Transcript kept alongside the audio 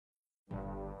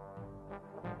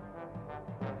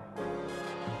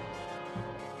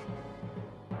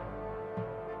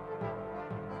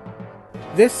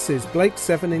This is Blake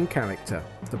 7 in Character,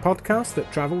 the podcast that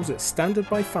travels at standard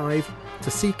by 5 to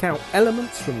seek out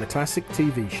elements from the classic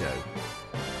TV show.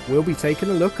 We'll be taking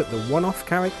a look at the one-off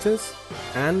characters,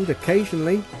 and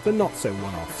occasionally the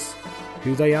not-so-one-offs.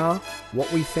 Who they are, what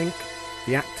we think,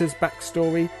 the actor's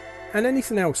backstory, and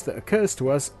anything else that occurs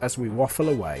to us as we waffle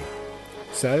away.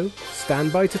 So,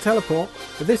 stand by to teleport,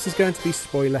 but this is going to be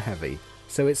spoiler heavy,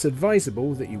 so it's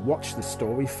advisable that you watch the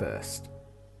story first.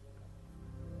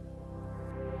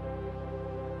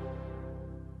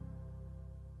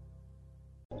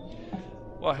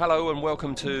 Well, hello and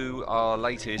welcome to our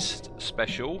latest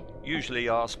special. Usually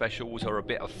our specials are a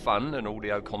bit of fun, an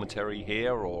audio commentary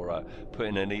here, or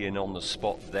putting an Ian on the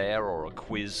spot there, or a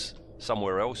quiz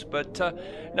somewhere else. But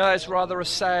no, it's rather a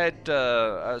sad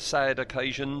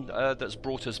occasion that's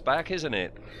brought us back, isn't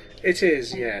it? It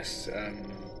is, yes.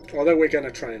 Although we're going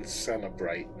to try and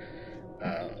celebrate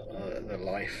the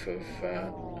life of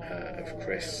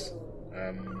Chris,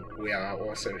 we are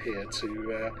also here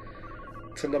to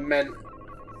lament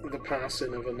the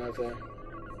passing of another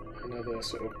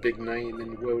sort of big name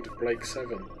in the world of Blake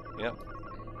 7. Yeah.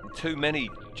 Too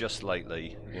many just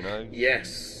lately, you know?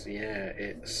 Yes, yeah,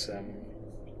 it's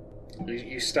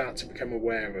you start to become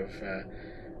aware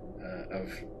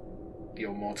of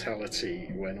your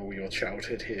mortality when all your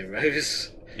childhood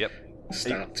heroes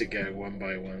start to go one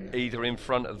by one. Either in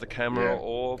front of the camera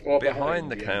or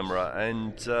behind the camera.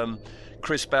 And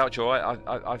Chris Boucher,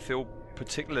 I feel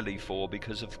particularly for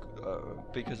because of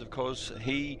course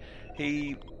he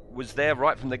was there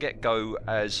right from the get-go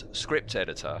as script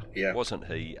editor, wasn't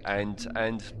he?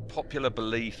 And popular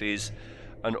belief is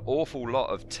an awful lot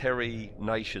of Terry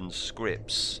Nation's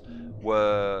scripts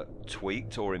were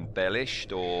tweaked or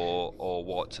embellished or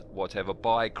whatever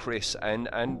by Chris,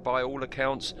 and by all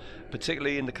accounts,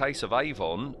 particularly in the case of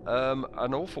Avon,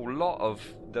 an awful lot of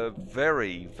the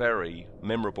very, very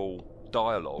memorable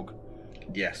dialogue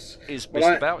is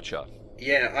Mr. Boucher.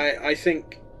 Yeah, I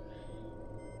think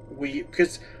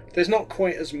because there's not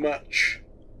quite as much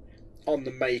on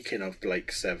the making of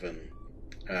Blake 7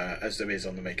 as there is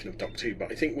on the making of Doctor Who,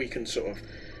 but I think we can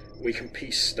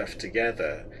piece stuff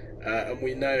together, and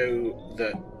we know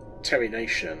that Terry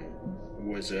Nation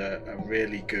was a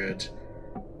really good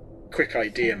quick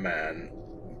idea man,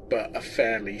 but a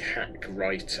fairly hack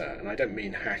writer, and I don't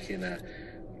mean hack in a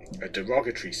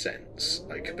derogatory sense,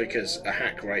 because a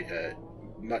hack writer,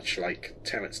 much like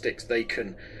Terrence Dicks, they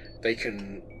can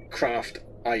craft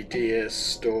ideas,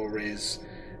 stories,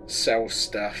 sell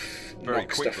stuff,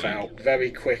 knock stuff out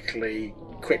very quickly,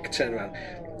 quick turnaround.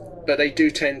 But they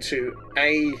do tend to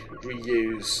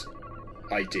reuse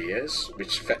ideas,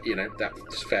 which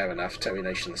that's fair enough. Terry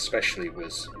Nation especially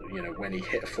was, when he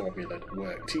hit a formula that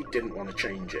worked, he didn't want to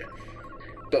change it.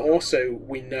 But also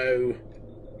we know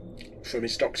from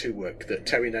his Doctor Who work that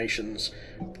Terry Nation's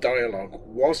dialogue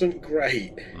wasn't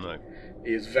great. No.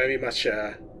 He is very much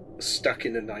stuck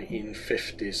in the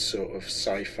 1950s sort of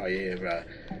sci-fi era.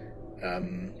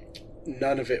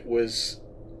 None of it was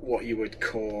what you would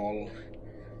call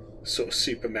sort of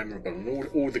super memorable, and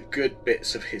all the good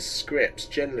bits of his scripts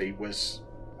generally was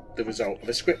the result of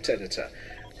a script editor.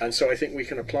 And so I think we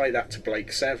can apply that to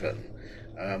Blake 7,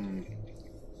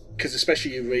 because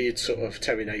especially you read sort of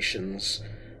Terry Nation's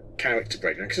character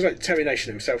breakdown, because like Terry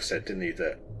Nation himself said, didn't he,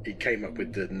 that he came up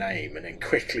with the name and then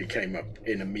quickly came up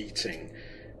in a meeting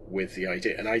with the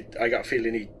idea. And I got a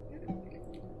feeling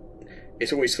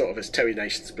it's always thought of as Terry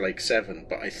Nation's Blake 7,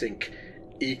 but I think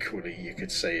equally you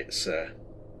could say it's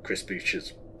Chris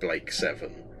Boucher's Blake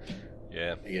 7.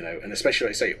 Yeah. And especially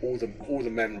like I say, all the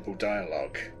memorable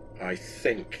dialogue, I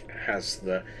think, has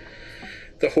the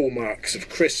hallmarks of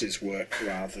Chris's work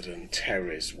rather than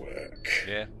Terry's work.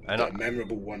 Yeah, and the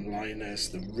memorable one-liners,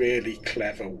 the really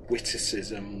clever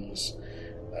witticisms.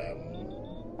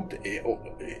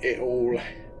 It all.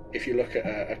 If you look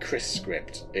at a Chris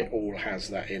script, it all has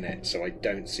that in it. So I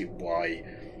don't see why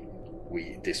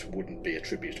this wouldn't be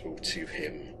attributable to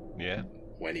him. Yeah.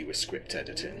 When he was script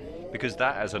editing. Because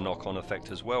that has a knock-on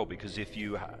effect as well. Because if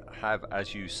you have,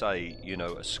 as you say,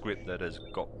 a script that has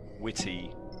got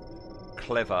witty,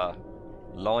 clever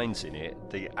lines in it,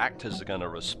 the actors are going to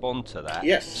respond to that,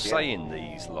 saying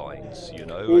these lines,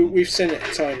 We've seen it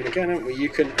time and again, haven't we? You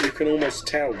can almost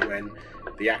tell when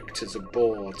the actors are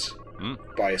bored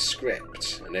by a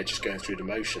script and they're just going through the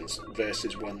motions,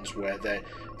 versus ones where they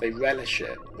relish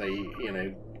it. They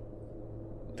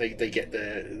get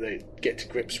to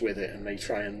grips with it, and they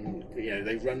try and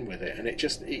they run with it, and it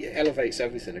elevates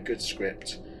everything. A good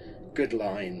script, good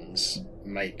lines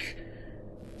make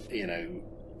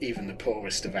even the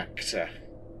poorest of actor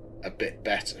a bit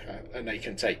better, and they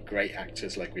can take great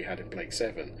actors like we had in Blake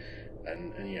 7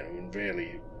 and and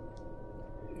really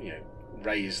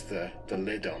raise the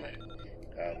lid on it.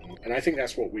 And I think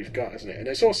that's what we've got, isn't it? And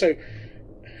it's also,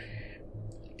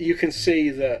 you can see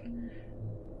that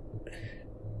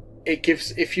it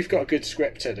gives, if you've got a good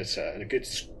script editor and a good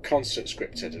constant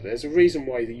script editor, there's a reason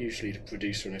why usually the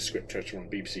producer and a script editor on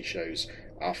BBC shows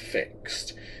are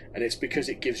fixed, and it's because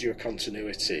it gives you a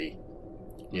continuity.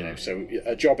 So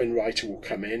a jobbing writer will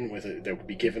come in, whether they'll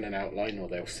be given an outline or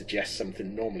they'll suggest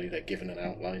something. Normally they're given an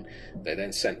outline. They're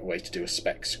then sent away to do a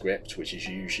spec script, which is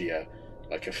usually a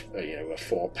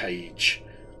 4-page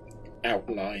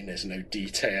outline. There's no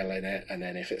detail in it, and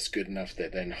then if it's good enough, they're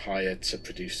then hired to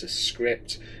produce a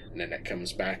script, and then it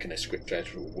comes back, and the script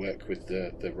editor will work with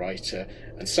the writer.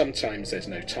 And sometimes there's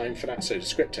no time for that, so the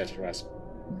script editor has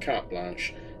carte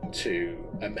blanche to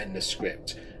amend the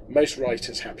script. Most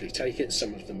writers happily take it.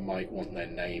 Some of them might want their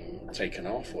name taken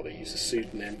off, or they use a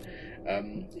pseudonym.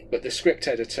 But the script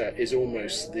editor is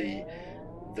almost the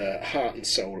heart and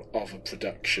soul of a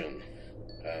production.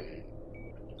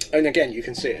 And again, you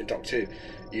can see it in Doctor Who.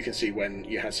 You can see when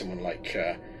you had someone like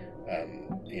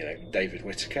David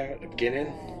Whittaker at the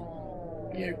beginning,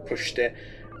 pushed it,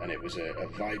 and it was a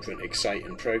vibrant,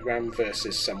 exciting programme,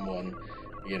 versus someone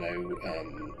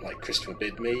like Christopher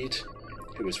Bidmead,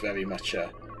 who was very much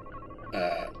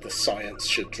the science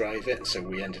should drive it, so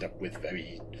we ended up with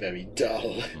very, very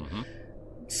dull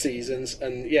seasons.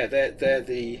 And they're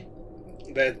the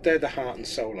heart and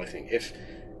soul, I think.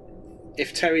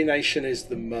 If Terry Nation is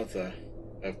the mother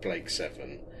of Blake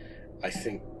Seven, I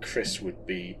think Chris would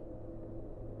be.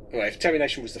 Well, if Terry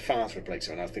Nation was the father of Blake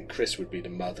Seven, I think Chris would be the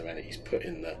mother, and he's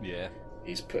putting the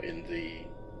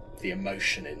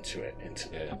emotion into it,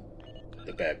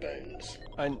 the bare bones.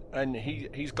 And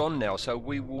he's gone now, so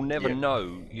we will never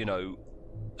know,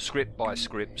 script by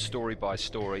script, story by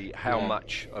story, how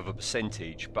much of a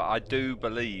percentage. But I do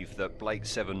believe that Blake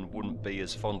Seven wouldn't be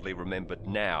as fondly remembered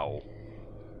now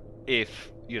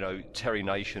if Terry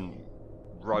Nation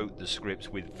wrote the scripts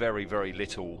with very, very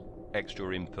little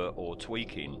extra input or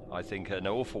tweaking. I think an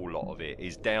awful lot of it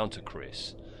is down to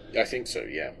Chris. I think so,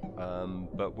 yeah.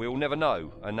 But we'll never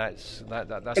know, and that's.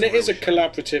 And it is a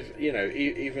collaborative,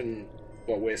 even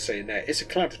what we're saying there. It's a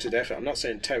collaborative effort. I'm not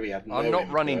saying Terry had no. I'm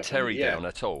not running Terry down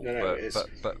at all. No,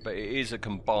 but it is a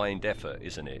combined effort,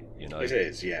 isn't it? It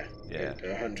is, yeah.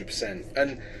 100%.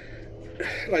 And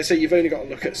like I say, you've only got to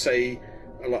look at, say,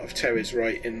 a lot of Terry's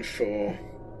writing for,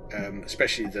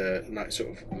 especially the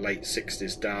sort of late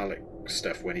 '60s Dalek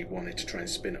stuff when he wanted to try and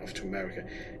spin it off to America.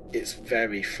 It's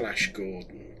very Flash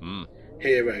Gordon.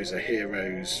 Heroes are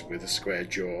heroes with a square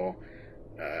jaw.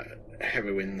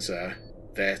 Heroines are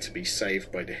there to be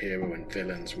saved by the hero, and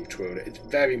villains will twirl it. It's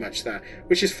very much that,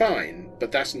 which is fine,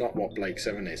 but that's not what Blake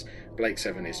Seven is. Blake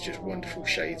Seven is just wonderful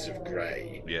shades of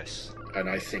grey. Yes. And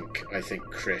I think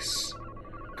Chris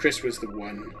was the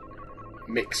one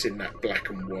mixing that black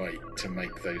and white to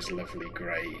make those lovely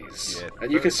greys. Yeah,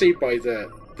 and you can see by the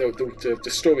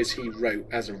stories he wrote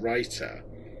as a writer,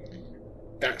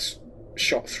 that's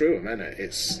shot through him, isn't it?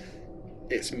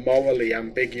 It's morally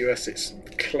ambiguous, it's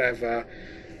clever,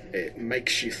 it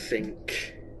makes you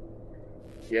think.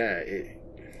 I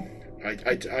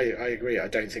agree. I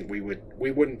don't think we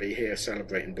wouldn't be here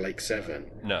celebrating Blake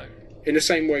Seven. No. In the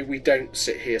same way we don't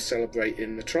sit here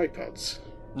celebrating the tripods.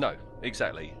 No,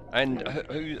 exactly. And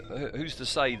who's to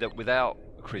say that without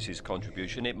Chris's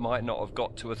contribution it might not have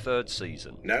got to a third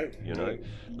season? No.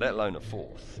 Let alone a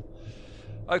fourth.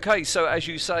 Okay, so as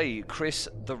you say, Chris,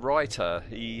 the writer,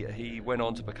 he went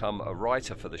on to become a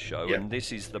writer for the show, and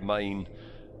this is the main,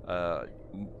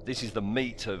 this is the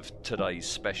meat of today's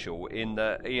special. In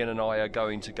that Ian and I are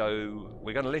going to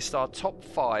list our top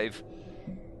 5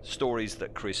 stories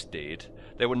that Chris did.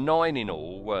 There were 9 in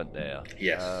all, weren't there?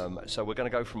 Yes. So we're going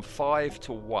to go from 5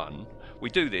 to 1. We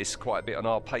do this quite a bit on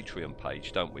our Patreon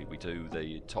page, don't we? We do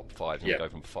the top 5 and we go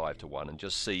from 5 to 1 and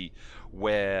just see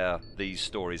where these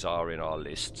stories are in our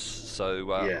lists.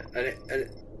 So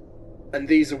and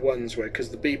these are ones where, because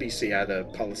the BBC had a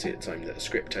policy at the time that a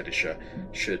script editor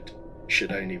should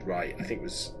only write, I think it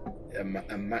was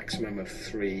a maximum of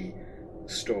 3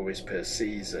 stories per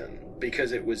season,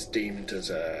 because it was deemed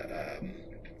as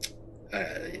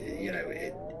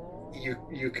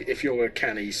if you're a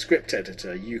canny script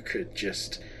editor, you could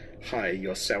just hire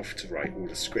yourself to write all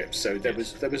the scripts. So there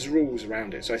was rules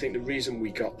around it. So I think the reason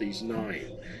we got these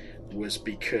 9 was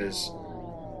because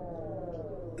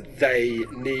they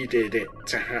needed it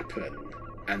to happen,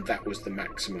 and that was the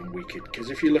maximum we could. Because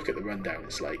if you look at the rundown,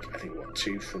 it's like, I think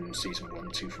 2 from season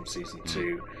 1, 2 from season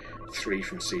 2, 3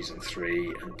 from season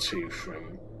 3, and 2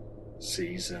 from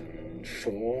season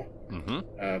 4.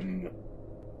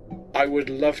 I would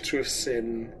love to have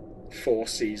seen 4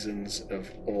 seasons of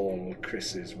all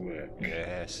Chris's work.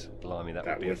 Yes, blimey, that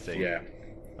would be a thing. Yeah,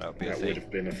 that would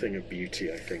have been a thing of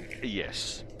beauty, I think.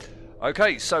 Yes.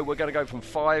 Okay, so we're going to go from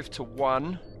 5 to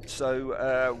 1.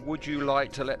 So, would you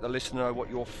like to let the listener know what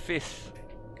your fifth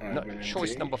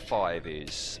choice number 5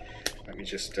 is? Let me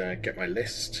just get my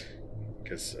list,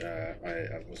 because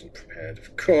I wasn't prepared.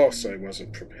 Of course, I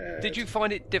wasn't prepared. Did you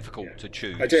find it difficult to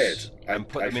choose? I did. And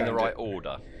put them in the right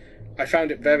order? I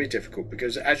found it very difficult,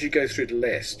 because as you go through the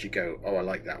list, you go, oh, I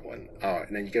like that one. Oh,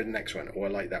 and then you go to the next one. Oh, I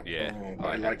like that one. Yeah, oh,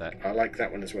 I like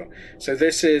that one as well. So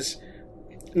this is...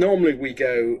 Normally we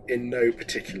go in no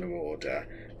particular order,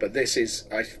 but this is...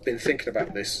 I've been thinking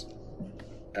about this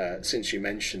since you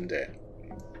mentioned it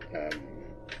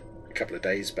a couple of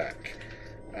days back.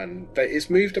 But it's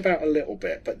moved about a little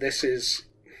bit, but this is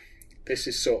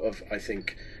sort of, I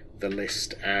think, the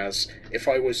list as... If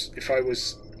I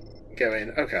was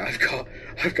going, okay,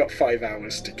 I've got 5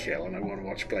 hours to kill and I want to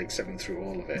watch Blake 7 through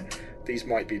all of it, these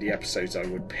might be the episodes I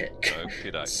would pick.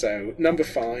 Okay. So number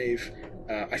 5,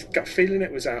 I got a feeling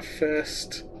it was our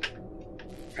first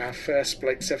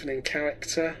Blake 7 in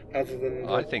character, other than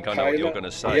I think I know what you're going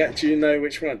to say. Yeah, do you know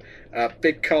which one?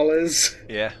 Big collars.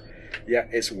 Yeah. Yeah,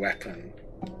 it's Weapon.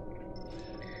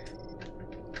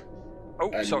 Oh,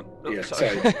 sorry.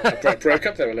 Sorry. I broke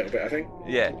up there a little bit, I think.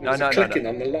 Yeah, no. Clicking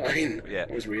on the line. Yeah,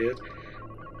 it was weird.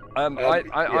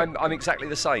 I'm exactly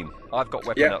the same. I've got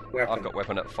Weapon I've got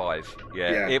Weapon at 5.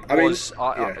 Yeah, it was.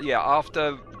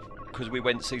 After, because we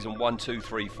went season 1, 2,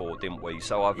 3, 4, didn't we?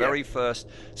 So our very first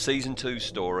season 2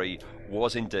 story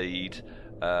was indeed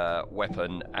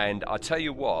Weapon, and I tell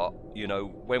you what,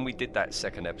 when we did that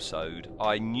second episode,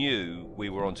 I knew we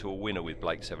were onto a winner with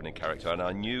Blake 7 in character, and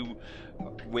I knew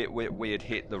we had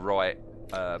hit the right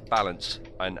balance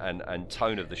and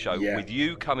tone of the show, with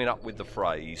you coming up with the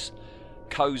phrase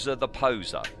Koza the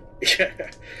Poser.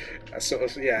 Yeah, sort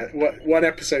of. One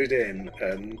episode in,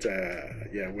 and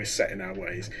we're set in our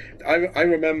ways. I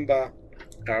remember.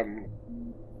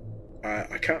 I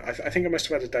think I must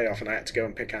have had a day off, and I had to go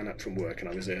and pick Anne up from work, and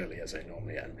I was early as I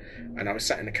normally am. And I was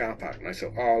sat in the car park, and I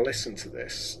thought, oh, I'll listen to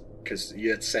this, because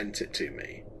you had sent it to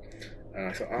me. And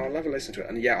I thought, oh, I'll have a listen to it.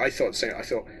 And I thought,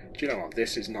 do you know what?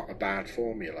 This is not a bad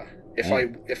formula.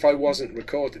 If I wasn't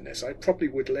recording this, I probably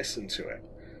would listen to it.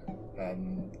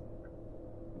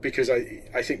 Because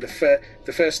I think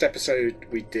the first episode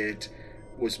we did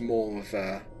was more of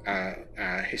a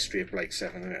history of Blake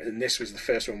 7, and this was the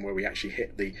first one where we actually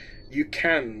hit you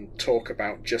can talk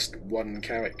about just one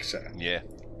character. Yeah,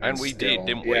 and we did,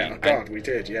 didn't we? Yeah, God, we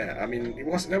did. Yeah, I mean,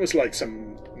 that was like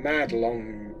some mad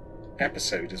long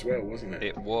episode as well, wasn't it?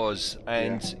 It was,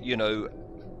 and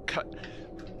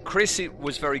Chris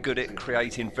was very good at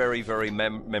creating very, very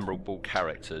memorable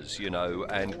characters, and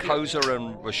Koza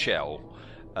and Rochelle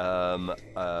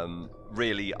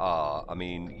really are. I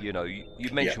mean, you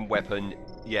mentioned Weapon.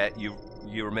 Yeah,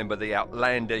 you remember the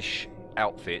outlandish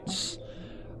outfits.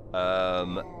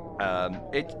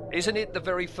 Isn't it the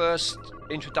very first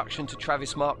introduction to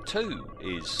Travis Mark II?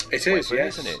 It is,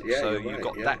 yes. Isn't it? Yeah, so you've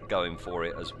got that going for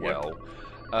it as well.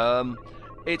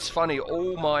 It's funny,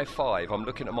 all my 5, I'm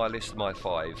looking at my list of my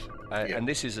 5, and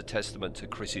this is a testament to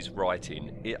Chris's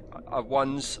writing. These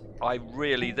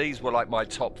were like my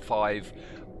top 5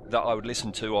 that I would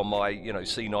listen to on my,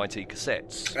 C90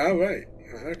 cassettes. Oh, right.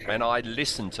 Okay. And I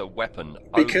listened to Weapon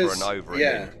over and over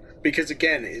again. Because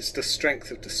again, it's the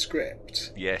strength of the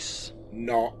script. Yes.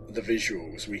 Not the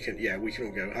visuals. We can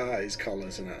all go, his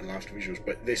colours and laugh at visuals,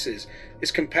 but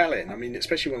it's compelling. I mean,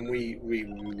 especially when we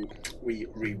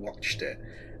rewatched it,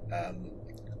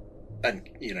 and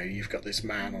you've got this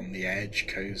man on the edge,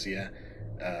 Koza,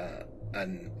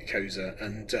 and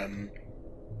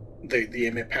the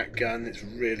Imipact gun. It's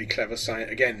really clever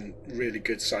science. Again, really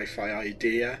good sci-fi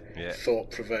idea,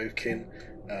 thought-provoking,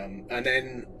 and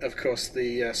then of course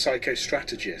the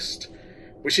psychostrategist.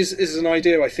 Which is an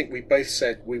idea I think we both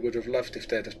said we would have loved if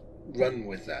they'd run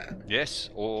with that. Yes,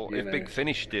 or if Big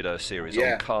Finish did a series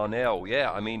on Carnell.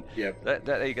 Yeah, I mean,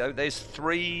 there you go. There's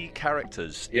 3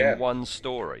 characters in one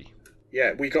story.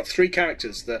 Yeah, we got 3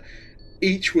 characters that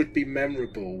each would be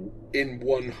memorable in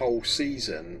one whole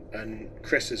season, and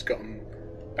Chris has got them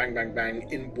bang, bang, bang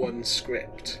in one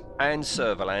script. And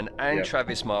Servalan, and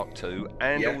Travis Mark II,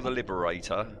 and all the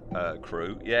Liberator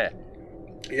crew. Yeah,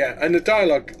 and the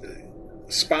dialogue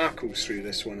sparkles through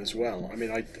this one as well. I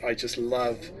mean, I just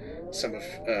love some of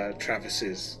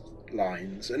Travis's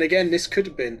lines. And again, this could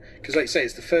have been, because like you say,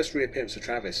 it's the first reappearance of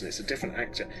Travis and it's a different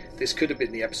actor. This could have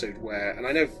been the episode where, and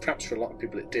I know perhaps for a lot of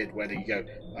people it did, where you go,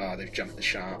 they've jumped the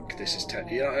shark, this is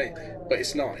you know what I mean? But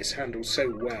it's not. It's handled so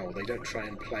well. They don't try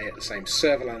and play it the same.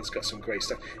 Serverland's got some great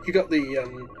stuff. You got the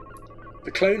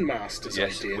Clone Masters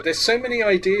idea. There's so many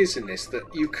ideas in this that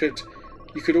you could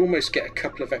almost get a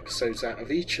couple of episodes out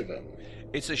of each of them.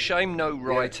 It's a shame no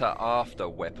writer after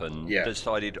Weapon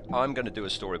decided, I'm going to do a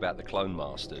story about the Clone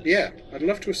Masters. Yeah, I'd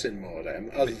love to have seen more of them,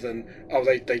 other than,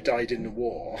 they died in the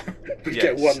war. We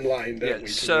get one line, don't we?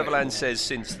 Serverland says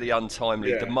since the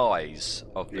untimely demise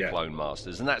of the Clone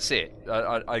Masters, and that's it.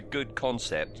 A good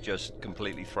concept, just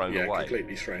completely thrown away. Yeah,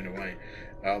 completely thrown away.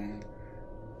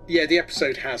 The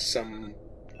episode has some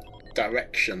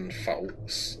direction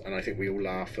faults, and I think we all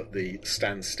laugh at the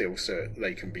stand still so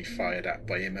they can be fired at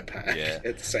by Imapac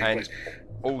at the same place.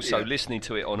 Also, listening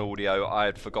to it on audio, I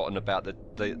had forgotten about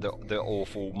the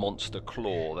awful monster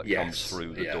claw that comes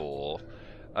through the door.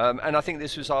 And I think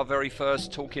this was our very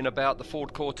first talking about the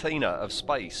Ford Cortina of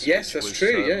space. Yes, that's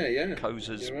true.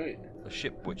 Koza's a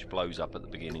ship which blows up at the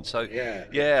beginning. So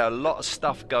a lot of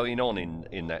stuff going on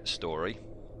in that story.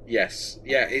 Yes,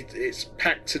 it's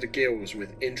packed to the gills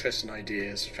with interesting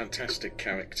ideas, fantastic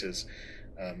characters.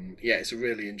 It's a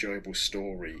really enjoyable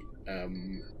story.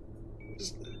 And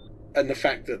the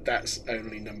fact that that's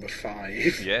only number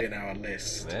 5 in our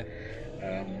list,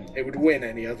 it would win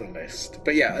any other list.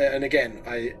 But and again,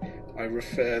 I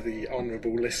refer the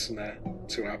honourable listener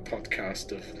to our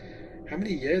podcast of, how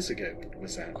many years ago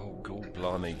was that? Oh, God,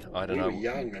 blimey! I don't know. We were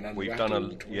young and we've done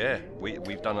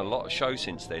a lot of shows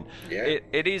since then. Yeah.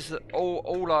 It is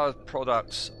all our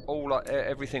products,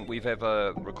 everything we've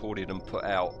ever recorded and put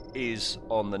out is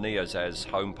on the Neozaz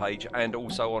homepage and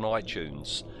also on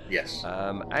iTunes. Yes.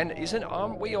 And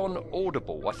aren't we on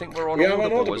Audible? I think we're on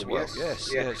Audible as well.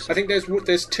 Yes. I think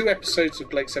there's 2 episodes of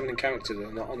Blake Seven Encounters that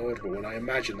are not on Audible, and I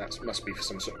imagine that must be for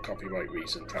some sort of copyright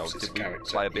reason. Perhaps it's a character.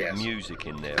 Play a bit of music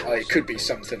in there. It could be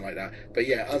something like that. But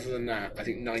other than that, I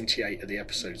think 98 of the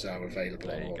episodes are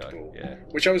available on Audible. Yeah.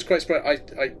 Which I was quite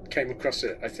surprised. I came across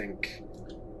it, I think,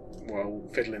 while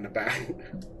fiddling about.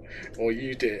 Or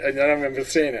you did, and I remember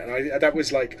seeing it, and that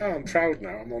was like, I'm proud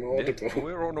now, I'm on Audible. Yeah,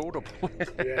 we're on Audible.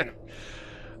 Yeah.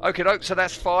 Okay, so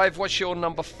that's 5. What's your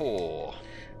number 4?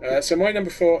 So my number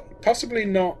 4, possibly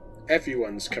not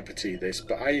everyone's cup of tea, this,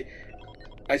 but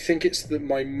I think it's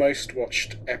my most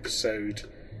watched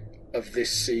episode of this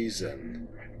season.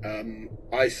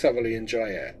 I thoroughly enjoy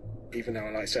it, even though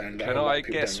I like saying. Can I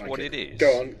guess what it is?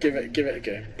 Go on, give it a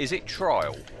go. Is it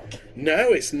Trial?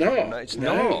 No, it's not. No, it's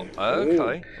not.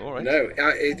 Okay, all right. No,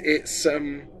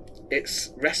 it's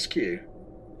Rescue.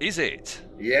 Is it?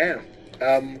 Yeah,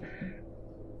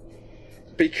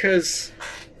 because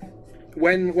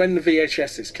when the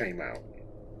VHSs came out,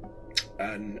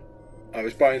 and I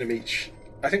was buying them each.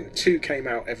 I think 2 came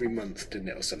out every month, didn't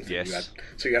it, or something? Yes.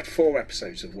 You had 4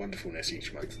 episodes of Wonderfulness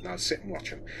each month, and I'd sit and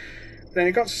watch them. Then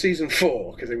it got to season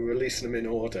 4 because they were releasing them in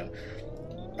order.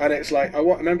 And it's like, I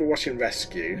remember watching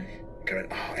Rescue, going,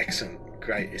 excellent,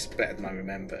 great, it's better than I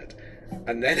remembered.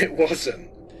 And then it wasn't.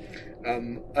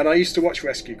 And I used to watch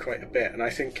Rescue quite a bit, and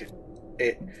I think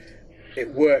it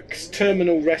works.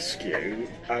 Terminal Rescue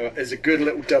is a good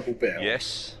little double bill.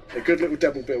 Yes. A good little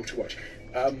double bill to watch.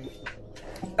 And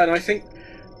I think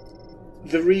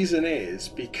the reason is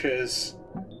because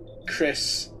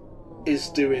Chris is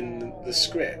doing the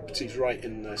script, he's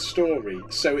writing the story,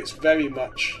 so it's very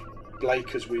much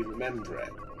Blake as we remember it,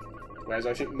 whereas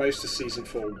I think most of season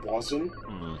 4 wasn't.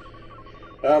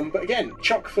 But again,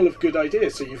 chock full of good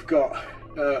ideas. So you've got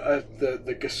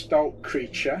the Gestalt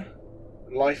creature,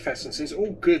 life essences,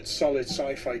 all good solid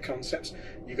sci-fi concepts.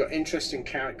 You've got interesting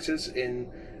characters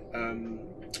in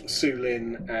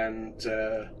Sulin and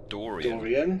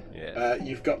Dorian. Yeah.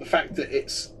 You've got the fact that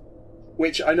it's,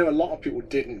 which I know a lot of people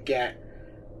didn't get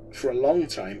for a long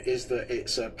time, is that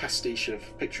it's a pastiche of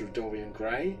Picture of Dorian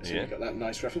Gray. So you've got that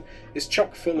nice reference. It's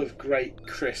chock full of great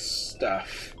Chris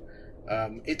stuff.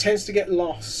 It tends to get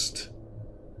lost,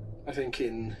 I think,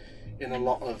 in a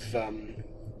lot of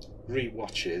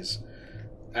rewatches,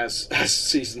 as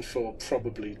season 4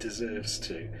 probably deserves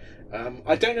to.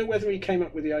 I don't know whether he came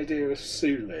up with the idea of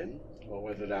Sulin, or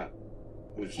whether that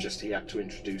was just he had to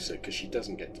introduce her, because she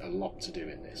doesn't get a lot to do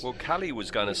in this. Well, Callie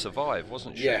was going to survive,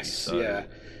 wasn't she? Yes, so... yeah.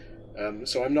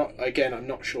 So I'm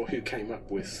not sure who came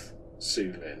up with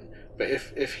Sulin, but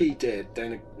if he did,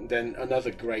 then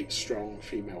another great strong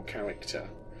female character.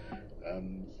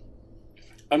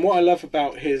 And what I love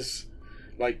about his,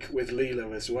 like with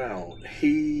Leela as well,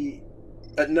 he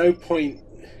at no point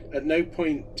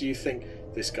do you think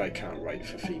this guy can't write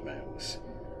for females.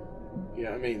 You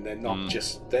know what I mean? They're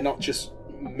not just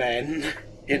men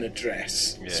in a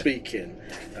dress speaking.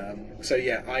 So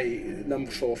yeah,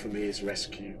 number 4 for me is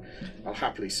Rescue. I'll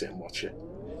happily sit and watch it.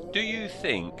 Do you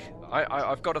think?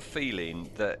 I've got a feeling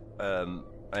that,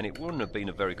 and it wouldn't have been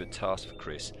a very good task for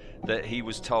Chris, that he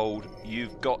was told,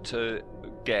 you've got to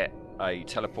get a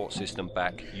teleport system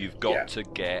back. You've got to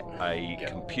get a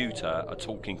computer, a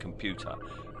talking computer,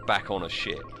 back on a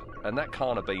ship. And that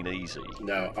can't have been easy.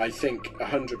 No, I think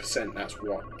 100% that's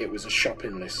what it was. A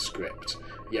shopping list script.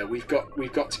 Yeah, we've got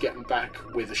to get them back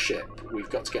with a ship. We've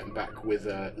got to get them back with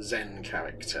a Zen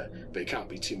character, but it can't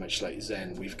be too much like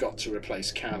Zen. We've got to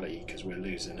replace Callie because we're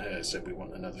losing her, so we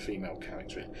want another female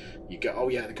character. You go, oh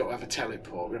yeah, they've got to have a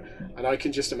teleport, and I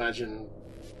can just imagine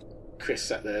Chris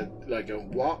sat there like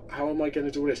going, what? How am I going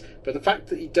to do this? But the fact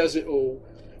that he does it all.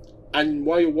 And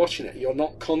while you're watching it, you're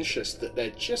not conscious that they're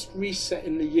just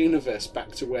resetting the universe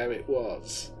back to where it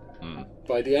was.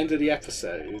 By the end of the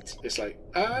episode, it's like,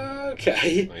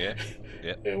 okay.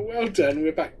 Yeah. Well done,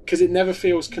 we're back. Because it never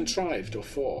feels contrived or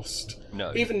forced.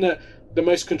 No. Even the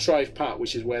most contrived part,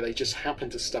 which is where they just happen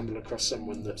to stumble across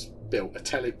someone that's built a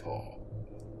teleport,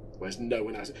 whereas no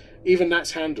one has. Even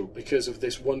that's handled because of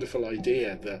this wonderful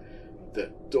idea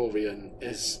that Dorian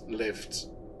has lived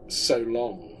so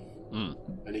long.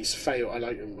 And he's failed. I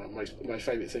like my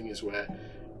favourite thing is where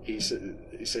he said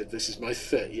this is my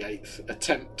 38th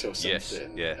attempt or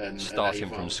something. Yes, and starting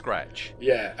from scratch.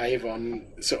 Yeah, Avon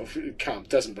sort of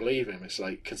doesn't believe him. It's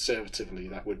like conservatively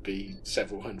that would be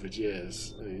several hundred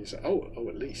years. And he's like, oh,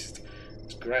 at least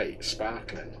it's great,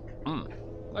 sparkling.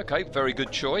 Okay, very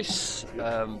good choice.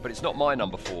 But it's not my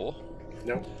number 4.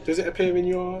 No. Does it appear in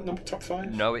your top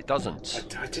 5? No, it doesn't.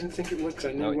 I didn't think it would, because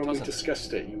I know when we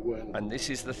discussed it, you weren't. And this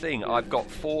is the thing. I've got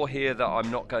 4 here that I'm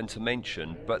not going to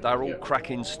mention, but they're all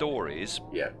cracking stories.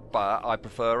 Yeah. But I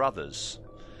prefer others.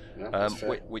 No,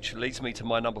 which leads me to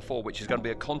my number 4, which is going to be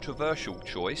a controversial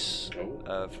choice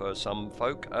for some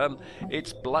folk.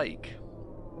 It's Blake.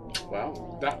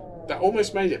 Wow, that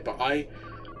almost made it, but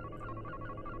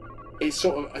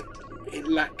it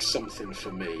lacks something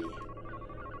for me.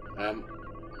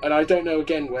 And I don't know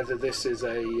again whether this is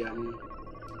a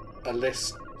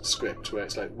list script where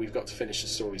it's like we've got to finish the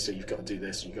story, so you've got to do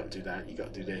this, you've got to do that, you've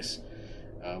got to do this.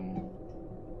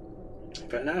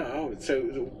 But no. So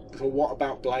what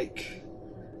about Blake?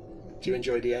 Do you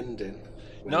enjoy the ending?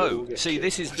 No. See,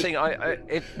 this is the thing.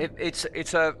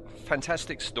 It's a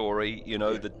fantastic story. You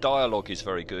know, the dialogue is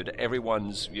very good.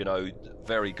 Everyone's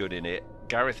very good in it.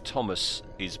 Gareth Thomas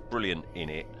is brilliant in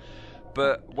it.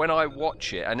 But when I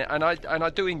watch it, and I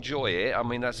do enjoy it, I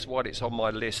mean, that's why it's on my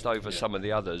list over some of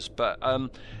the others, but I'm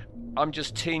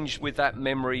just tinged with that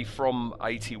memory from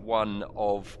 81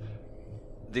 of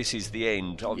this is the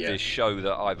end of this show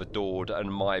that I've adored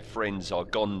and my friends are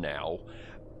gone now.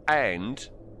 And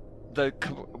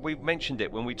we mentioned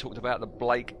it when we talked about the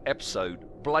Blake episode.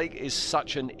 Blake is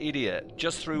such an idiot,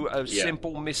 just through a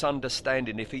simple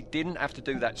misunderstanding. If he didn't have to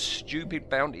do that stupid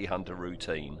bounty hunter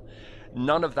routine,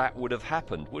 none of that would have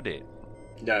happened, would it?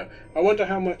 No. I wonder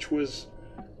how much was,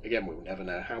 again, we'll never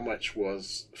know, how much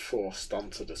was forced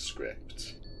onto the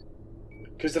script.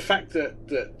 Because the fact that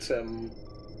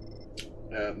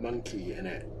Monkey in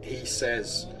it, he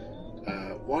says,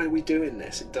 why are we doing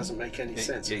this? It doesn't make any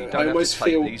sense. You don't have to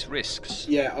take these risks.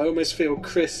 Yeah, I almost feel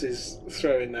Chris is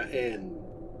throwing that in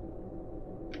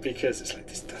because it's like,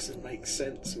 this doesn't make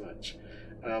sense much.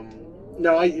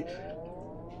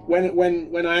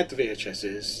 When I had the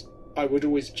VHSs, I would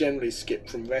always generally skip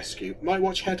from Rescue. Might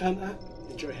watch Headhunter,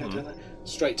 enjoy Headhunter,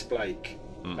 straight to Blake.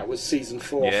 That was season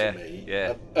 4 for me.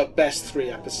 Yeah. At best 3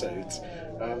 episodes.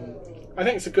 I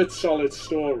think it's a good, solid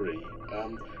story.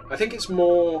 I think it's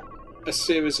more a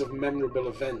series of memorable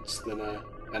events than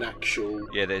an actual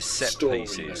there's set story,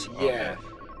 pieces. Yeah.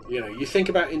 You think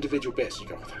about individual bits, you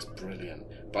go, oh, that's brilliant.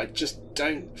 But I just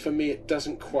don't, for me, it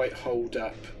doesn't quite hold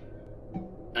up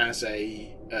as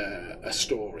a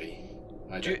story.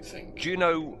 I don't think. Do you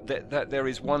know that there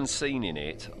is one scene in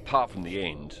it, apart from the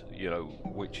end,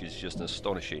 which is just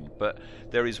astonishing, but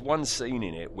there is one scene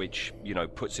in it which,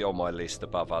 puts it on my list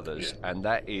above others, and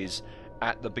that is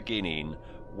at the beginning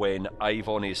when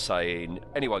Avon is saying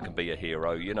anyone can be a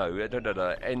hero, and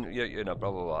blah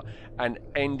blah blah, and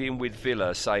ending with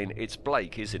Villa saying it's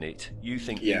Blake, isn't it? You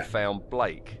think you found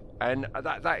Blake, and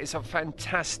that is a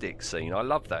fantastic scene. I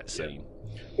love that scene.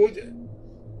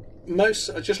 Well,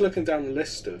 just looking down the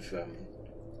list of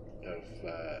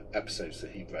episodes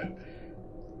that he wrote,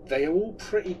 they are all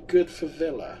pretty good for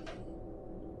Villa.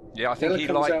 Yeah, I think he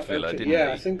liked Villa, didn't he?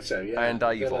 Yeah, I think so, yeah. And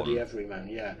Avon. Villa the Everyman,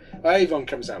 yeah. Avon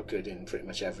comes out good in pretty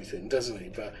much everything, doesn't he?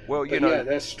 But yeah,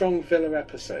 they're strong Villa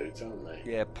episodes, aren't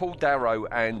they? Yeah, Paul Darrow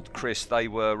and Chris, they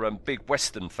were big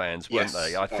Western fans, weren't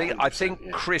they? I think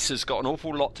yeah. Chris has got an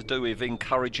awful lot to do with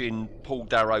encouraging Paul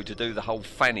Darrow to do the whole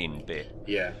fanning bit.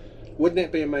 Yeah. Wouldn't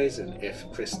it be amazing if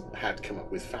Chris had come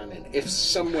up with fanning? If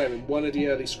somewhere in one of the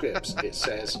early scripts it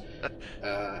says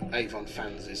Avon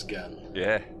fans his gun.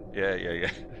 Yeah.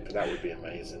 That would be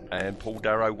amazing. And Paul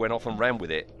Darrow went off and ran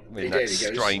with it.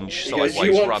 Strange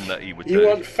sideways run that he would do. You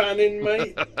want fanning,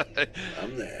 mate?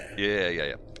 I'm there.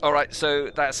 Yeah. All right, so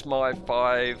that's my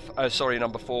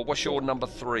number 4. What's your number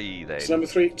 3 then? So number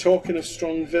 3, talking of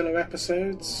strong Villa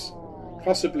episodes,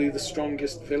 possibly the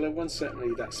strongest Villa one.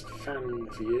 Certainly that's fan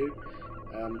for you.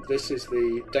 This is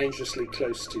the dangerously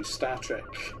close to Star Trek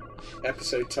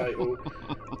episode title,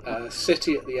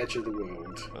 City at the Edge of the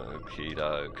World. Okie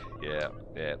doke. Yeah.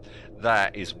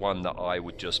 That is one that I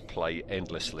would just play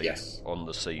endlessly on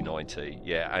the C90.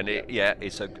 Yeah, and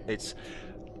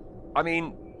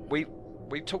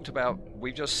we've talked about,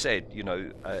 we've just said,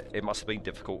 it must have been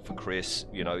difficult for Chris.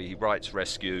 He writes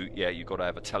rescue. Yeah, you've got to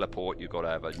have a teleport. You've got to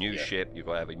have a new ship. You've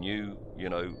got to have a new,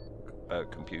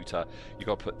 computer. You've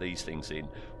got to put these things in.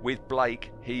 With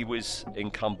Blake, he was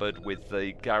encumbered with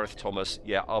the Gareth Thomas.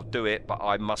 Yeah, I'll do it, but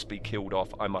I must be killed off.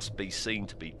 I must be seen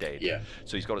to be dead. Yeah.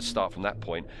 So he's got to start from that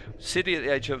point. City at the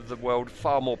Edge of the World,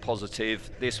 far more positive.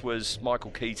 This was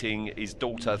Michael Keating. His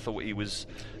daughter thought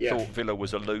thought Villa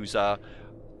was a loser.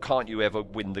 Can't you ever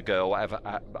win the girl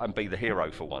and be the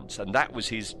hero for once? And that was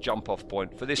his jump-off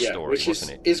point for this story,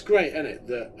 wasn't it? It's great, isn't it,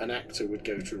 that an actor would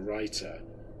go to a writer,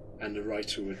 and the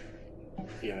writer would,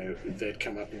 they'd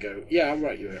come up and go, "Yeah, I'll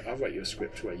write you a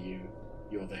script where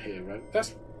you're the hero."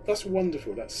 That's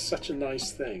wonderful. That's such a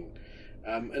nice thing,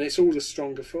 and it's all the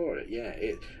stronger for it. Yeah,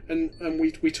 and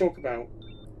we talk about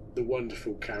the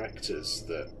wonderful characters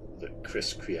that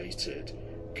Chris created.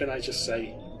 Can I just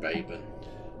say, Baben?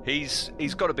 He's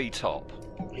got to be top.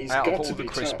 Out of all the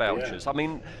Chris Bouchers. Yeah. I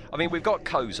mean, we've got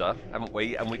Koza, haven't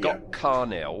we? And we've got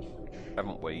Carnell,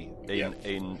 haven't we?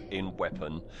 In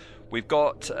Weapon, we've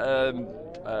got.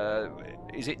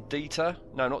 Is it Dieter?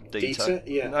 No, not Dieter. Dieter?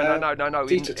 Yeah. No.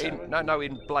 Dieter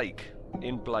in Blake.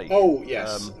 In Blake. Oh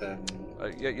yes.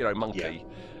 Monkey.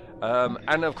 Yeah.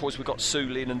 And of course we've got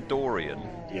Sulin and Dorian.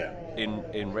 Yeah.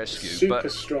 In Rescue. Super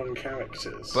strong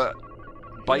characters. But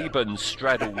Baben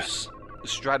straddles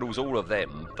all of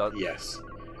them. Yes,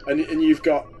 and you've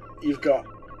got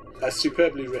a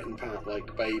superbly written part like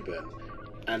Baben,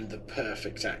 and the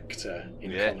perfect actor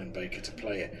in Colin Baker to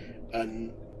play it,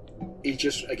 and he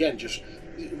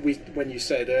when you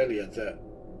said earlier that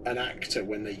an actor,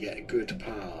 when they get a good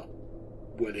part,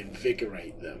 will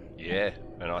invigorate them. Yeah,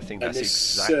 and I think that's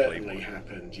certainly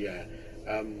happened. Yeah,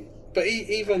 but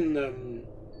even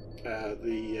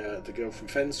the girl from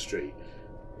Fen Street.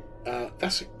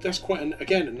 That's quite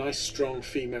a nice strong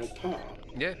female part.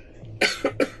 Yeah.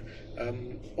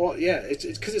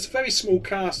 It's because it's a very small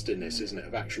cast in this, isn't it,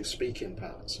 of actual speaking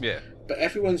parts. Yeah. But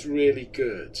everyone's really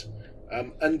good,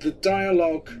 and the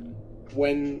dialogue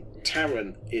when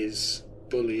Tarrant is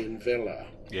bullying Villa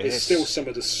is still some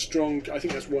of the strong. I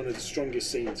think that's one of the strongest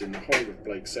scenes in the whole of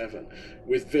Blake 7,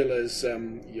 with Villa's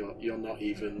 "You're not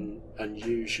even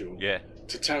unusual." Yeah.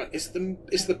 To Tarrant, it's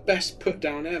the best put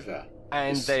down ever.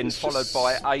 And then followed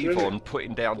by Avon brilliant.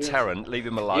 Putting down Tarrant, leave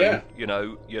him alone. Yeah.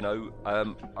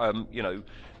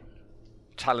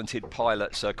 Talented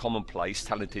pilots are commonplace,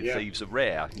 talented thieves are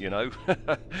rare.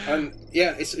 And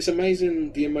it's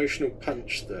amazing the emotional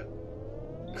punch that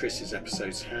Chris's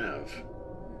episodes have,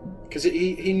 because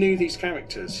he knew these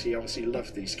characters. He obviously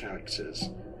loved these characters.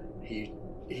 He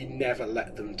never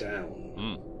let them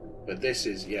down. But this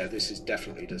is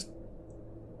definitely just.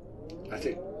 I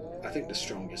think the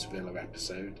strongest Villa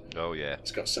episode. Oh yeah.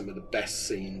 It's got some of the best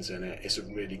scenes in it. It's a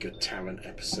really good Tarrant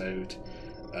episode.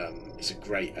 It's a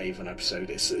great Avon episode.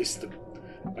 I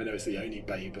know it's the only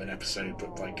Baben episode,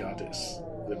 but by God, it's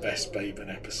the best Baben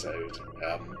episode.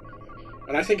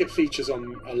 And I think it features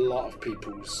on a lot of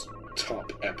people's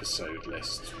top episode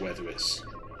lists, whether it's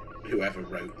whoever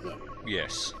wrote them.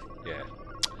 Yes. Yeah.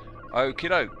 Okie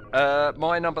doke.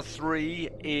 My number 3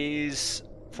 is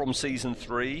from season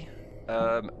 3.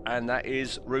 And that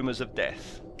is Rumours of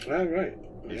Death. Oh, right.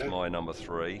 Is my number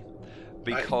 3.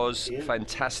 Because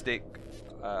fantastic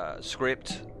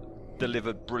script,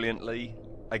 delivered brilliantly.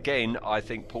 Again, I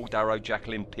think Paul Darrow,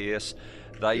 Jacqueline Pearce,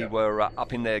 they were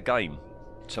up in their game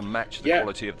to match the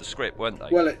quality of the script, weren't they?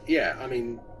 Well, I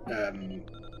mean,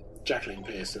 Jacqueline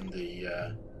Pearce and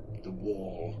the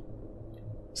wall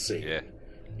scene. Yeah.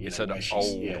 It's an old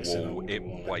wall. It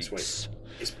waits.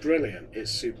 It's brilliant. It's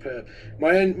superb.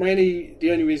 The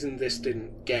only reason this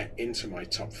didn't get into my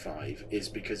top 5 is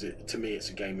because to me it's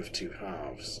a game of two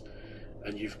halves,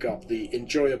 and you've got the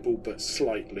enjoyable but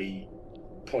slightly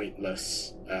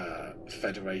pointless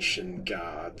Federation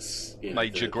guards.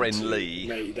 Major Gren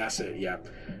Lee. That's it. Yeah,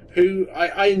 who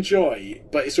I enjoy,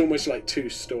 but it's almost like two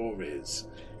stories.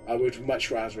 I would much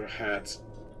rather have had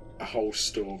a whole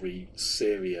story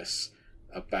serious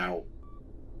about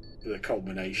the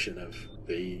culmination of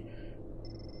the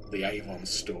Avon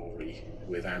story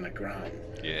with Anna Grant.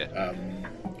 Yeah.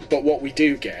 But what we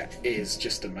do get is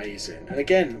just amazing, and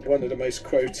again, one of the most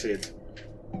quoted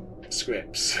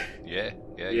scripts. Yeah.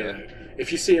 You know,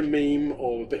 if you see a meme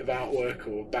or a bit of artwork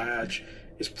or a badge,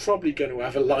 it's probably going to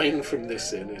have a line from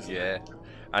this in, isn't it? Yeah.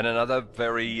 And another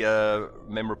very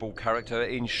memorable character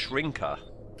in Shrinker.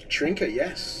 Shrinker,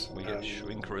 yes. We get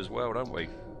Shrinker as well, don't we?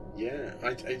 Yeah.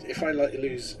 If I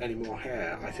lose any more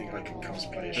hair, I think I can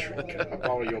cosplay as Shrinker. I'll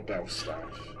borrow your bell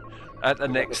staff. At the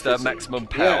next Maximum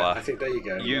Power. Yeah, I think there you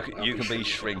go. You can be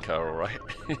Shrinker, all right?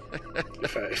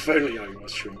 if only I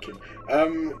was shrinking.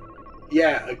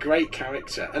 Yeah, a great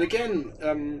character. And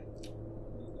again,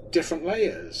 different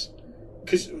layers.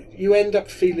 Because you end up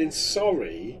feeling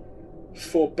sorry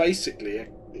for basically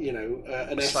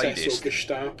an SS or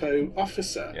Gestapo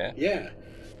officer. Yeah.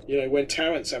 You know, when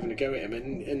Tarrant's having a go at him,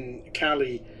 and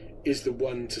Callie is the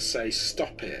one to say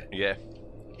stop it. Yeah.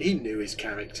 He knew his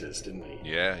characters, didn't he?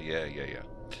 Yeah.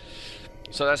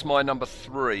 So that's my number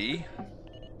 3.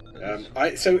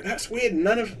 So that's weird.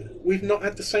 We've not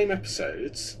had the same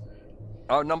episodes.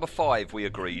 Oh, number 5 we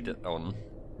agreed on.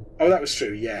 Oh, that was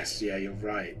true. Yes, yeah, you're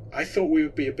right. I thought we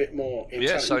would be a bit more in touch.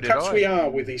 Yeah, so did Perhaps I. we are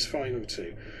with these final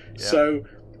 2. Yeah. So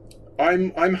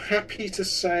I'm happy to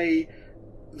say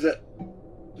that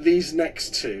these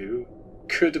next 2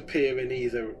 could appear in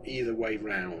either way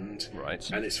round.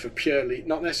 Right. And it's for purely,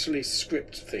 not necessarily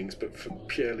script things, but for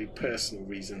purely personal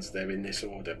reasons they're in this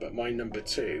order. But my number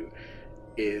 2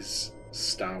 is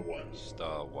Star One.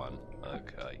 Star One.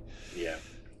 Okay. Yeah.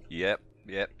 Yep.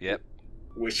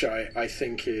 Which I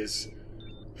think is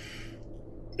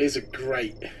a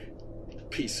great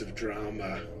piece of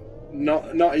drama.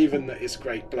 Not even that it's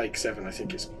great Blake 7, I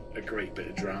think it's a great bit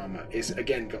of drama. It's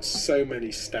again got so many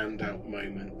standout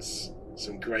moments,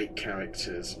 some great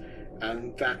characters,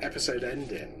 and that episode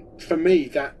ending. For me,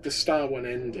 the Star One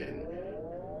ending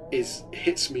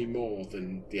hits me more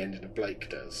than the ending of Blake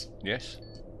does. Yes.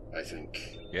 I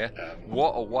think. Yeah.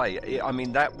 What a way! I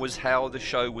mean, that was how the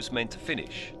show was meant to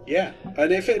finish. Yeah,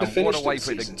 and if it had finished, what a way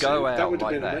for it to go out that would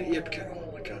have like been that. Yeah, because,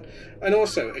 oh my god! And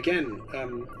also, again,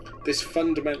 this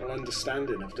fundamental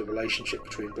understanding of the relationship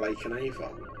between Blake and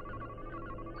Avon.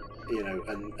 You know,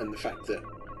 and the fact that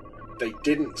they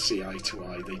didn't see eye to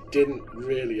eye, they didn't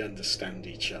really understand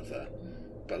each other,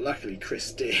 but luckily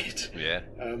Chris did. Yeah.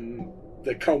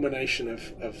 The culmination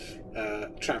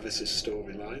of Travis's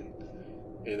storyline.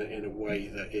 In a way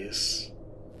that is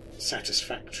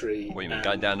satisfactory. What, you mean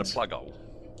going down the plug hole?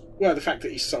 Well, the fact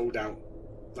that he sold out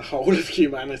the whole of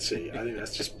humanity, I think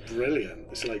that's just brilliant.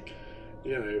 It's like,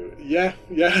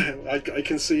 I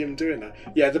can see him doing that.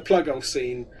 Yeah, the plug hole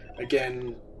scene,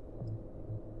 again,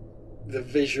 the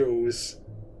visuals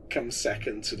come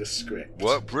second to the script.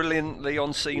 Worked brilliantly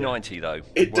on C90 though.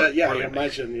 It does, I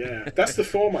imagine, yeah. That's the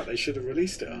format they should have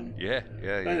released it on. Yeah.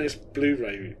 And it's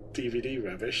Blu-ray, DVD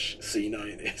rubbish,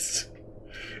 C90s.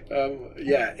 And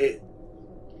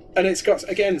it's got,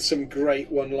 again, some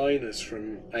great one-liners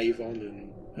from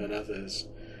Avon and others.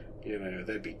 You know,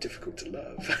 they'd be difficult to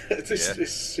love.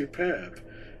 It's superb.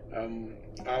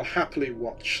 I'll happily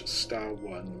watch Star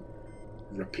One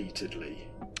repeatedly.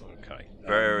 Okay,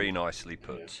 very nicely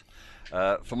put.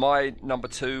 Yeah. For my number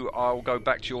 2, I'll go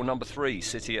back to your number 3,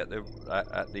 City at the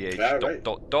Edge. Right.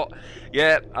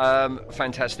 Yeah,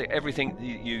 fantastic. Everything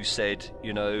you said.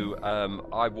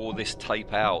 I wore this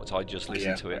tape out. I just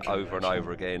listened to it over and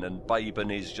over again. And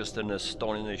Baben is just an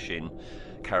astonishing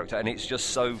character, and it's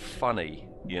just so funny.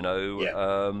 You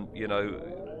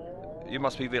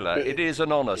must be Villa. It is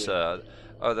an honour, sir.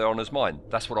 Oh, the honour's mine.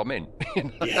 That's what I meant.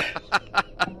 Yeah.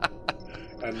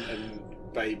 And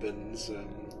Baben's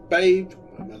Babe,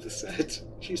 my mother said.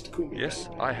 She used to call me. Yes,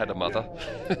 Babe. I had a mother.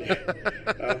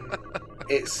 Yeah.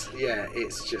 It's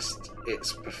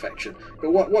perfection.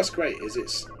 But what's great is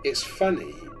it's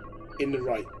funny in the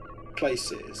right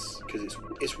places because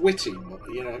it's witty.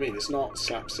 You know what I mean? It's not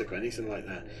slapstick or anything like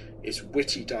that. It's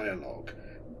witty dialogue.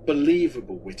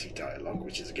 Believable witty dialogue,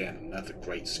 which is again another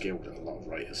great skill that a lot of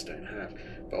writers don't have,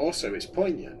 but also it's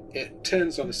poignant. It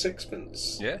turns on a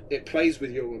sixpence. Yeah. It plays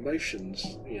with your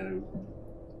emotions,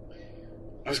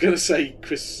 I was going to say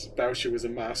Chris Boucher was a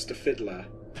master fiddler.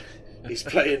 He's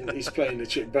playing the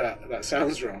tune, but that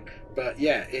sounds wrong. But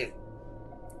yeah,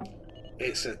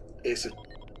 it's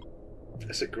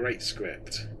a great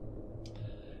script.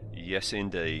 Yes,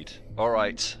 indeed. All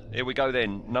right, here we go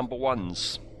then. Number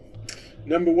ones.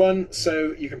 Number one,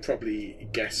 so you can probably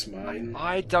guess mine.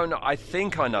 I don't know. I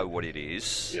think I know what it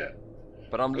is. Yeah.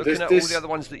 But I'm looking at all the other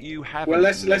ones that you haven't. Well,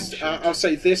 let's. I'll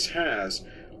say this has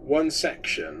one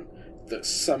section that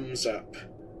sums up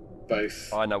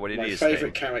both. I know what it is. My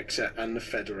favourite character and the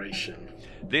Federation.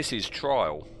 This is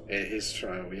Trial. It is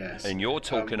Trial, yes. And you're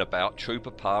talking about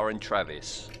Trooper Parr and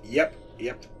Travis. Yep.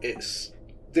 It's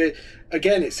a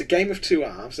game of two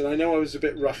halves, and I know I was a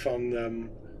bit rough on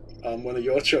one of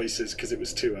your choices because it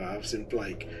was two halves in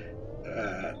Blake.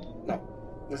 No,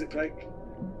 was it Blake?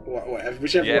 Whatever,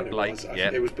 whichever one it Blake, was.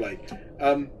 It was Blake.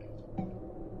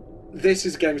 This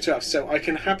is a game of two halves, so I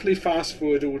can happily fast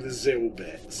forward all the Zill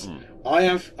bits. I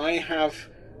have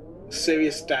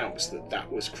serious doubts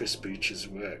that was Chris Boucher's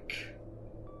work.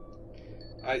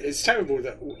 It's terrible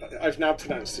that I've now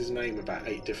pronounced his name about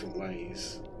 8 different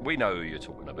ways. We know who you're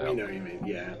talking about. We know who you mean,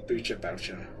 yeah. Boucher,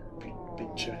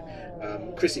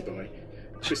 Chrissy boy,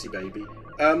 Chrissy baby.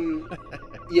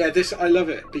 Yeah, this I love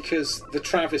it because the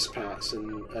Travis parts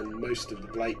and most of the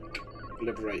Blake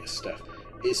Liberator stuff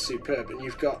is superb, and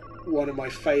you've got one of my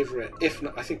favourite, if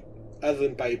not, I think, other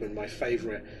than Bateman, my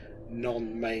favourite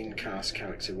non-main cast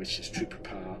character, which is Trooper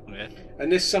Parr. Yeah.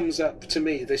 And this sums up, to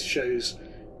me, this shows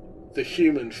the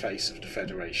human face of the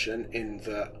Federation in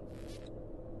that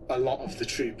a lot of the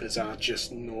troopers are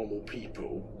just normal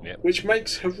people, which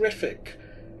makes horrific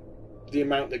the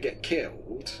amount that get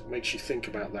killed, makes you think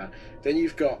about that. Then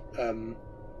you've got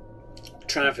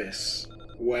Travis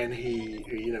when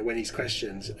he's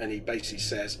questioned and he basically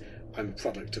says, "I'm a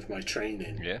product of my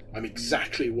training. I'm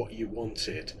exactly what you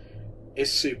wanted."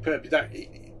 It's superb.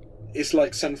 It's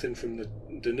like something from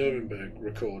the Nuremberg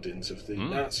recordings of the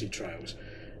Nazi trials.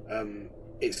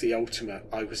 It's the ultimate,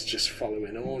 I was just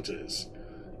following orders.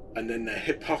 And then the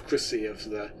hypocrisy of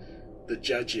the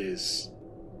judges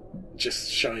just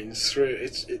shines through.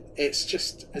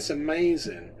 It's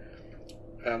amazing.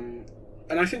 And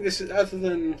I think this is other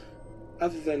than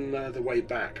the way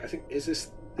back. I think this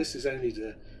is only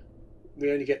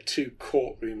we only get 2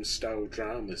 courtroom style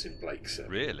dramas in Blake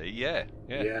 7. Really? Yeah.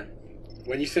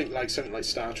 When you think like something like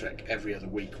Star Trek, every other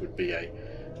week would be a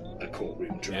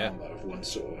courtroom drama of one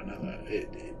sort or another.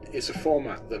 It's a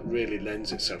format that really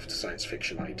lends itself to science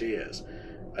fiction ideas,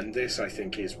 and this, I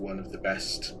think, is one of the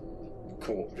best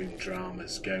courtroom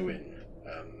dramas going.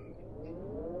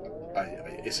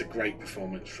 It's a great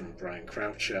performance from Brian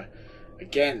Croucher.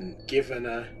 Again, given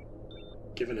a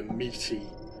meaty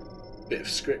bit of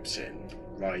scripting,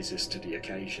 rises to the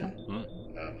occasion.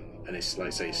 And it's like I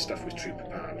say, stuff with Trooper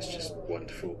Parr is just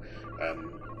wonderful.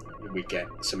 We get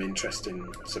some interesting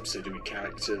subsidiary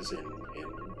characters in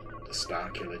the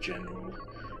Starkiller General.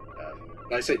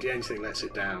 Like I say, the only thing that lets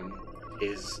it down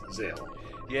is Zill.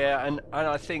 Yeah, and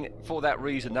I think for that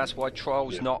reason, that's why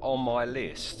Trial's not on my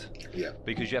list. Yeah.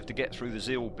 Because you have to get through the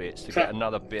Zill bits to get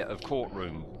another bit of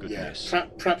courtroom goodness. Yeah.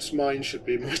 Perhaps mine should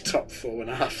be my top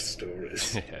 4.5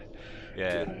 stories.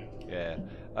 Yeah.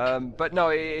 But no,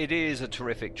 it is a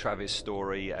terrific Travis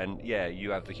story, and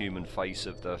you have the human face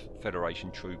of the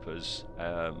Federation troopers,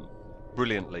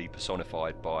 brilliantly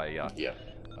personified by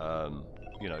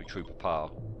Trooper Parr,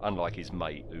 unlike his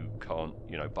mate who can't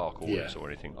bark orders or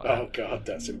anything like that. Oh god,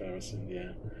 that's embarrassing.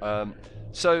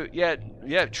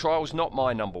 Trial's not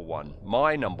my number one.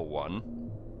 My number one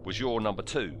was your number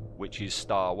 2, which is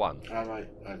Star 1. All right.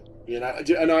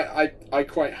 I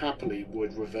quite happily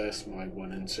would reverse my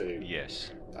 1 and 2.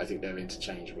 Yes. I think they're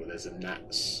interchangeable. There's a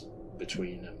Nats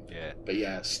between them. Yeah.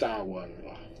 But Star 1.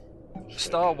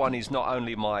 Star 1 is not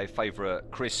only my favourite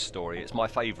Chris story, it's my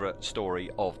favourite story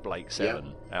of Blake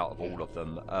 7 out of all of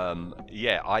them.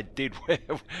 I did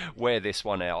wear this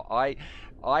one out. I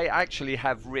actually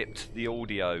have ripped the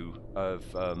audio of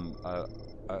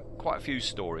quite a few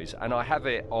stories, and I have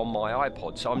it on my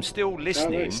iPod, so I'm still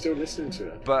listening. Oh, right, still listening to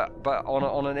it. But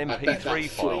on an MP3 I bet that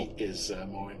file. Fleet is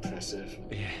more impressive.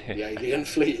 The Alien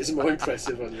Fleet is more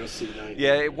impressive on your C90.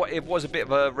 Yeah, it was a bit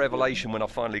of a revelation when I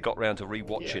finally got round to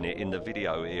rewatching it in the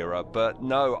video era. But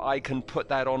no, I can put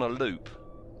that on a loop,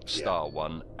 Star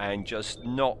 1, and just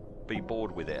not be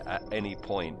bored with it at any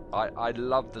point. I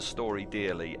love the story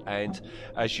dearly, and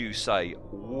as you say,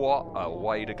 what a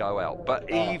way to go out.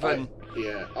 But I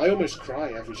almost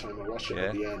cry every time I watch it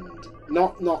at the end.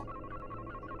 Not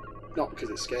because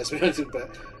it scares me, but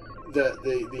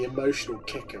the emotional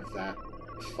kick of that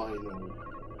final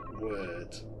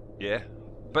word. Yeah.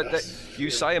 But you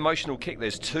say emotional kick.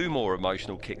 There's two more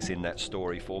emotional kicks in that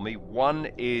story for me. One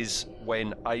is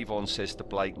when Avon says to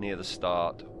Blake near the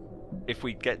start, if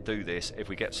we do this, if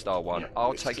we get Star One,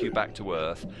 I'll take you back to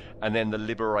Earth, and then the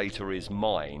Liberator is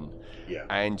mine. Yeah.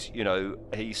 And, you know,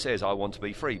 he says, I want to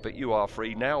be free, but you are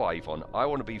free now, Avon. I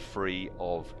want to be free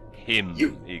of him.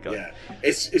 Yeah.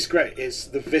 It's great. It's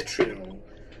the vitriol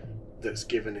that's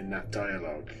given in that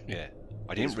dialogue. Yeah.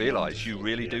 I didn't realise you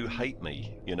really do hate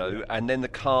me, you know. And then the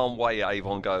calm way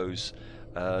Avon goes,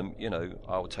 you know,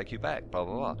 I'll take you back, blah,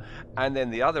 blah, blah. And then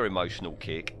the other emotional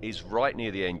kick is right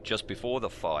near the end, just before the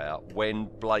fire, when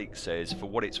Blake says, for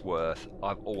what it's worth,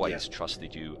 I've always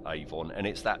trusted you, Avon. And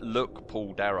it's that look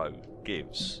Paul Darrow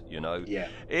gives, you know. Yeah.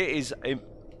 It is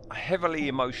heavily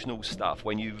emotional stuff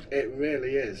when you... It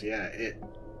really is, yeah.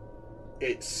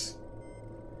 It's...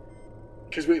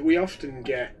 Because we often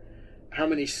get... How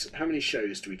many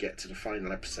shows do we get to the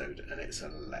final episode and it's a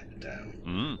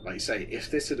letdown? Like you say,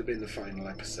 if this had been the final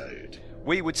episode,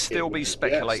 we would still be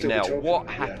speculating now. What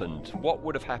happened? What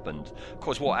would have happened? Of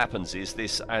course, what happens is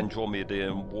this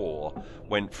Andromedan war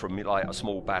went from like a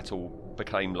small battle,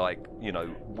 became like, you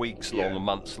know, weeks long, a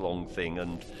months long thing,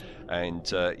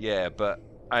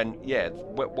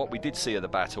 what we did see of the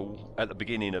battle at the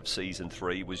beginning of season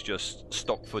 3 was just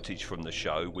stock footage from the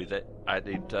show with it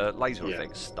added laser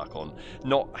effects stuck on.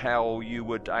 Not how you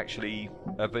would actually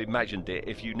have imagined it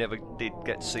if you never did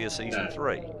get to see a season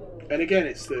 3. And again,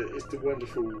 it's the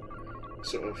wonderful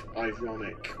sort of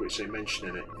ironic, which they mention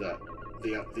in it, that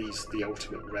the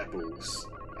ultimate rebels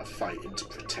are fighting to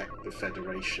protect the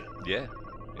Federation. Yeah.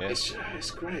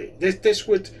 It's great.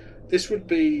 This would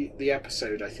be the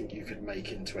episode I think you could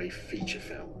make into a feature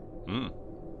film.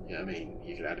 You know what I mean?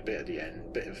 You could add a bit at the end, a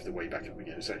bit of the way back at the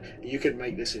beginning. So you could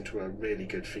make this into a really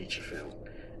good feature film.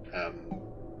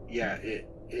 It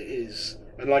is.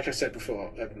 And like I said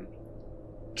before,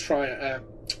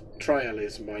 Trial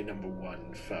is my number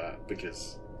one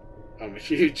because I'm a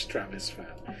huge Travis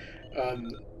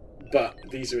fan. But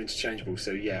these are interchangeable.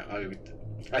 So yeah,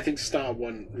 I think Star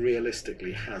One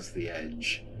realistically has the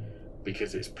edge,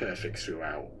 because it's perfect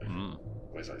throughout.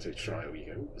 Whereas I say Trial, you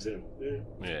go, Zil,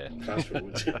 fast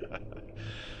forward.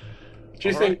 Do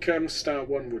you think Star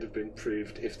One would have been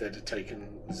improved if they'd have taken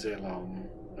Zil on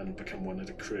and become one of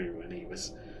the crew, and he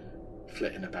was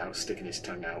flitting about, sticking his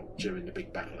tongue out during the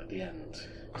big battle at the end?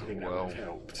 Do you think that would have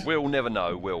helped? We'll never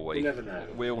know, will we? We'll never know.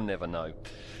 We'll never know.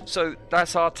 So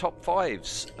that's our top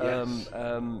fives. Yes.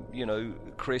 You know,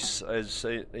 Chris has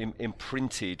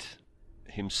imprinted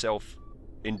himself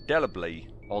indelibly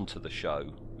onto the show.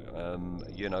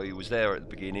 You know, he was there at the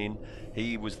beginning,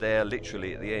 he was there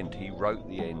literally at the end, he wrote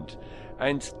the end.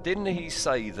 And didn't he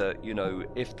say that, you know,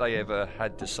 if they ever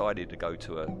had decided to go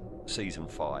to a season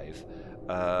 5,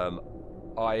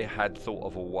 I had thought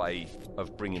of a way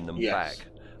of bringing them back.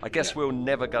 I guess we're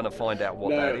never going to find out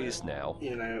what that is now.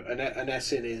 You know,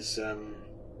 unless in his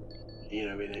you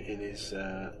know, in his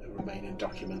remaining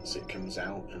documents it comes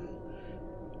out and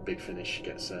Big Finish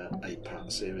gets a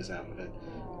 8-part series out of it.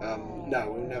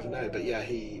 No, we'll never know. But yeah,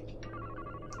 he...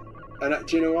 And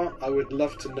do you know what? I would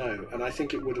love to know. And I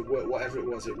think it would have worked. Whatever it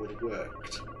was, it would have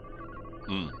worked.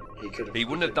 He could have. He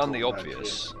wouldn't have done the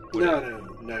obvious.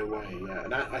 No way. Yeah,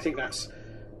 and I think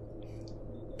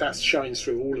that shines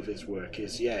through all of his work.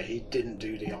 Is he didn't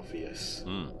do the obvious.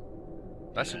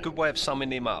 That's a good way of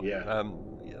summing him up. Yeah.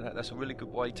 That's a really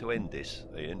good way to end this,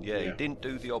 Ian. Yeah, he didn't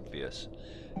do the obvious.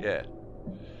 Yeah.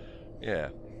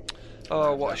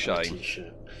 Oh, what a shame.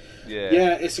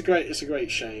 Yeah, it's a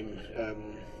great shame.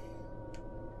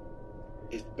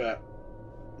 But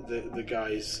the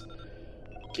guy's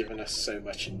given us so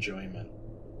much enjoyment.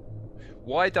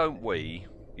 Why don't we,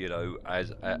 you know,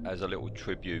 as a little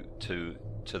tribute to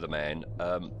the man,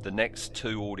 the next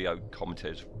 2 audio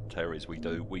commentaries we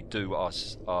do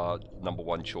our number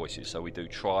 1 choices. So we do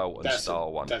Trial and Star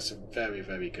One. That's a very,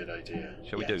 very good idea.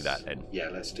 Shall we do that then? Yeah,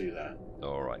 let's do that.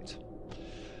 All right.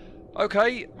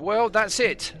 Okay, well, that's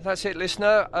it,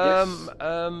 listener.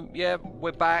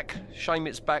 We're back. Shame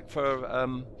it's back for,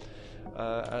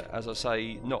 as I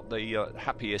say, not the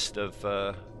happiest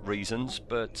of reasons,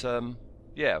 but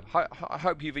I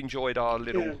hope you've enjoyed our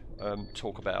little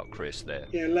talk about Chris there.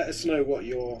 Yeah, let us know what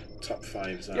your top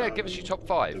 5s are. Yeah, give us your top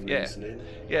 5.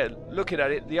 Yeah, looking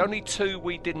at it, the only 2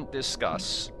 we didn't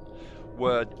discuss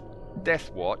were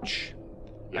Death Watch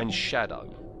and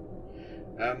Shadow.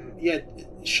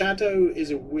 Shadow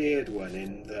is a weird one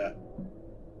in that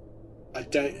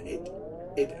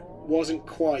it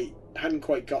hadn't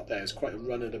quite got there. It's quite a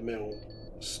run-of-the-mill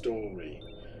story.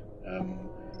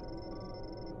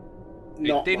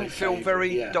 not. It didn't my feel favourite,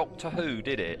 very Doctor Who,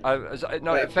 did it?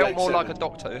 No, it felt Blake more like Seven. a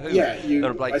Doctor Who Yeah,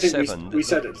 than Blake I think Seven. we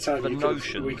said at the time we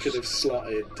could have notions.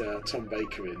 slotted Tom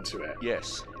Baker into it.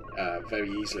 Yes. Very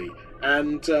easily.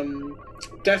 And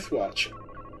Death Watch,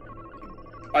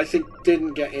 I think,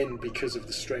 didn't get in because of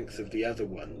the strength of the other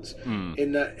ones.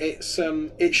 In that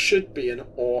it should be an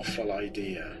awful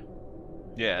idea.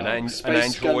 Yeah, an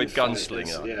android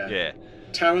gunslinger. Yeah.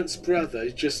 Tarrant's brother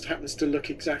just happens to look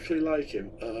exactly like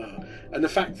him. And the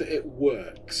fact that it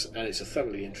works, and it's a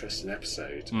thoroughly interesting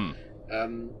episode,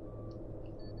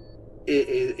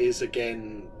 it is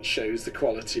again shows the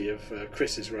quality of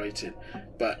Chris's writing.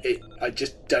 But I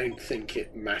just don't think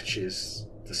it matches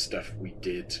the stuff we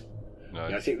did. No.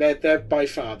 I think they're by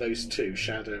far, those two,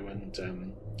 Shadow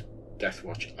and Death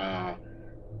Watch, are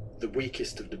the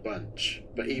weakest of the bunch,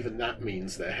 but even that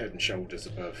means they're head and shoulders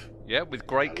above. Yeah, with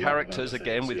great characters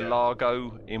again, with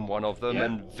Largo in one of them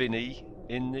and Vinny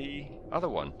in the other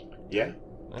one. Yeah.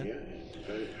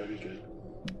 Very, very good.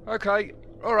 Okay,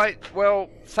 all right. Well,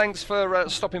 thanks for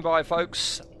stopping by,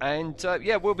 folks, and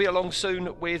we'll be along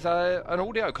soon with an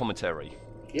audio commentary.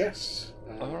 Yes.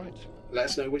 All right. Let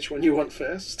us know which one you want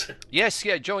first. Yes,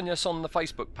 join us on the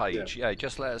Facebook page. Yeah,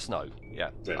 just let us know.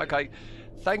 Yeah. Brilliant. Okay.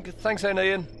 Thanks, then,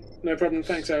 Ian. No problem.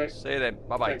 Thanks, Eric. See you then.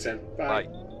 Bye-bye. Thanks, then. Bye.